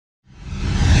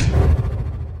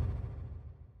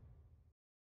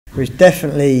was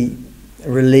definitely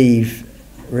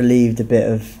relieved a bit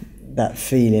of that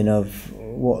feeling of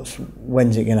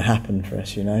when's it going to happen for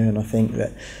us, you know. And I think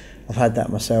that I've had that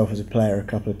myself as a player a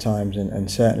couple of times,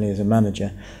 and certainly as a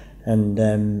manager,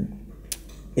 and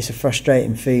it's a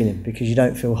frustrating feeling because you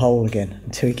don't feel whole again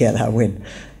until you get that win,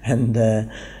 and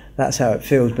that's how it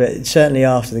feels. But certainly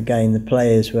after the game, the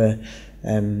players were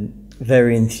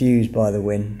very enthused by the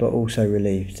win, but also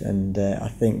relieved, and I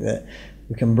think that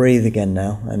we can breathe again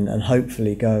now, and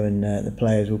hopefully go and the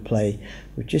players will play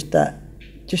with just that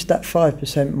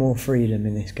 5% more freedom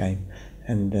in this game,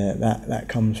 and that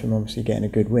comes from obviously getting a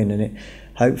good win, and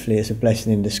hopefully it's a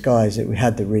blessing in disguise that we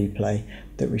had the replay,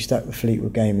 that we stuck the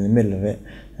Fleetwood game in the middle of it.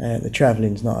 The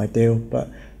travelling's not ideal, but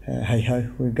hey ho,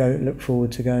 we look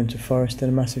forward to going to Forest in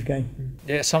a massive game.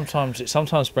 Yeah, it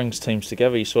sometimes brings teams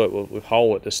together. You saw it with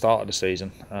Hull at the start of the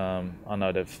season. I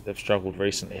know they've struggled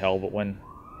recently, Hull, but when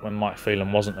Mike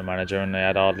Phelan wasn't the manager and they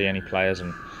had hardly any players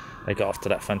and they got off to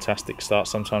that fantastic start,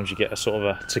 sometimes you get a sort of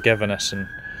a togetherness and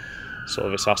sort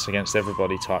of it's us against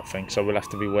everybody type thing. So we'll have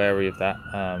to be wary of that.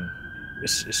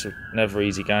 It's never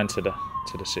easy going to the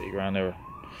City Ground. They're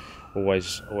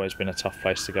always been a tough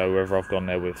place to go wherever I've gone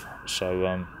there with.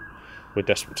 So we're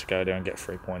desperate to go there and get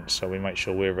 3 points. So we make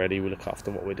sure we're ready. We look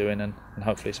after what we're doing, and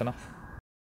hopefully it's enough.